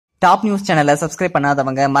Top news சேனலை subscribe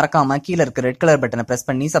பண்ணாதவங்க மறக்காம கீழ இருக்க ரெட் கலர் பட்டனை பிரஸ்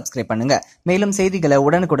பண்ணி சப்ஸ்கிரைப் பண்ணுங்க. மேலும் செய்திகளை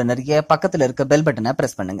உடனுக்குடன் அறிய பக்கத்துல இருக்க பெல் பட்டனை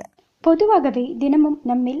பிரஸ் பண்ணுங்க. பொதுவாகவே தினமும்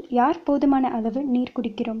நம்மில் யார் போதுமான அளவு நீர்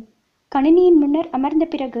குடிக்கிறோம்? கணினியின் முன்னர் அமர்ந்த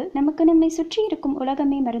பிறகு நமக்கு நம்மை சுற்றி இருக்கும்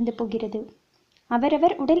உலகமே மறந்து போகிறது.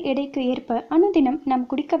 அவரவர் உடல் எடைக்கு ஏற்ப அனுதினம் நாம்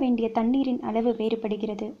குடிக்க வேண்டிய தண்ணீரின் அளவு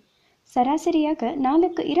வேறுபடுகிறது. சராசரியாக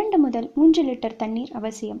நாளுக்கு 2 முதல் 3 லிட்டர் தண்ணீர்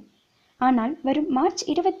அவசியம். ஆனால் வரும் மார்ச்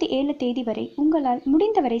 27 தேதி வரை உங்களால்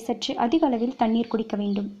முடிந்தவரை சற்று அதிக அளவில் தண்ணீர் குடிக்க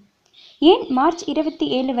வேண்டும். ஏன் மார்ச்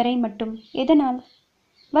 27 வரை மட்டும்? எதனால்?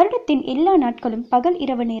 வருடத்தின் எல்லா நாட்களும் பகல்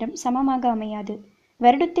இரவு நேரம் சமமாக அமையாது.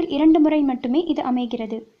 வருடத்தில் 2 முறை மட்டுமே இது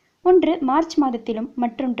அமைகிறது. ஒன்று மார்ச் மாதத்திலும்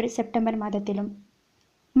மற்றொன்று செப்டம்பர் மாதத்திலும்.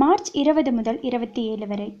 மார்ச் 20 முதல்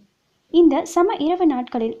 27 வரை இந்த சம இரவு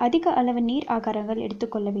நாட்களில் அதிக அளவு நீர் ஆகாரங்கள்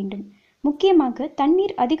எடுத்துக்கொள்ள வேண்டும். முக்கியமாக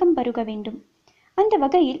தண்ணீர் அதிகம் பருக வேண்டும். அந்த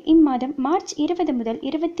வகையில் இம்மாதம் மார்ச் 20 முதல்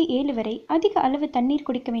 27 வரை அதிக அளவு தண்ணீர்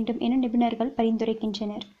குடிக்க வேண்டும் என நிபுணர்கள்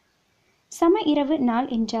பரிந்துரைக்கின்றனர். சம இரவு நாள்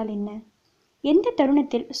என்றால் என்ன? எந்த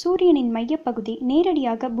தருணத்தில் சூரியனின் மையப்பகுதி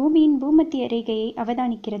நேரடியாக பூமியின் பூமத்திய ரேகையை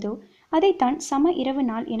அவதானிக்கிறதோ அதைத்தான் சம இரவு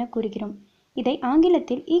நாள் என கூறுகிறோம். இதை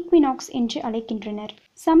ஆங்கிலத்தில் ஈக்வினாக்ஸ் என்று அழைக்கின்றனர்.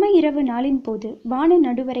 சம இரவு நாளின் போது வான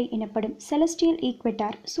நடுவரை எனப்படும் செலஸ்டியல்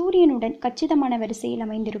ஈக்வெட்டார் சூரியனுடன் கச்சிதமான வரிசையில்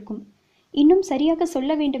அமைந்திருக்கும். இன்னும் சரியாக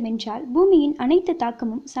சொல்ல வேண்டும் என்றால் பூமியின் அனைத்து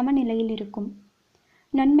தாக்கமும் சமநிலையில் இருக்கும்.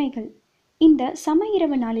 நன்மைகள். இந்த சம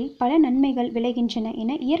இரவு நாளில் பல நன்மைகள் விளைகின்றன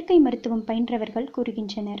என இயற்கை மருத்துவம் பயின்றவர்கள்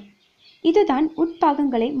கூறுகின்றனர். இதுதான்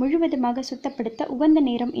உட்பாகங்களை முழுவதுமாக சுத்தப்படுத்த உகந்த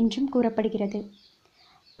நேரம் என்றும் கூறப்படுகிறது.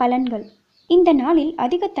 பலன்கள். இந்த நாளில்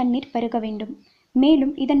அதிக தண்ணீர் பருக வேண்டும்.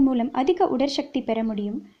 மேலும் இதன் மூலம் அதிக உடற்சக்தி பெற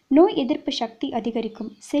முடியும். நோய் எதிர்ப்பு சக்தி அதிகரிக்கும்.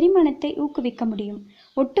 செரிமானத்தை ஊக்குவிக்க முடியும்.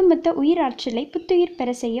 ஒட்டுமொத்த உயிராற்றலை புத்துயிர் பெற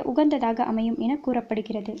செய்ய உகந்ததாக அமையும் என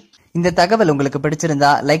கூறப்படுகிறது. இந்த தகவல் உங்களுக்கு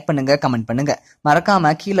பிடிச்சிருந்தா லைக் பண்ணுங்க, கமெண்ட் பண்ணுங்க.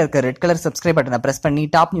 மறக்காம கீழ இருக்க ரெட் கலர் சப்ஸ்கிரைப் பட்டனை பிரஸ் பண்ணி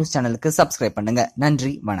டாப் நியூஸ் சேனலுக்கு சப்ஸ்கிரைப் பண்ணுங்க.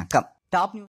 நன்றி, வணக்கம். Top news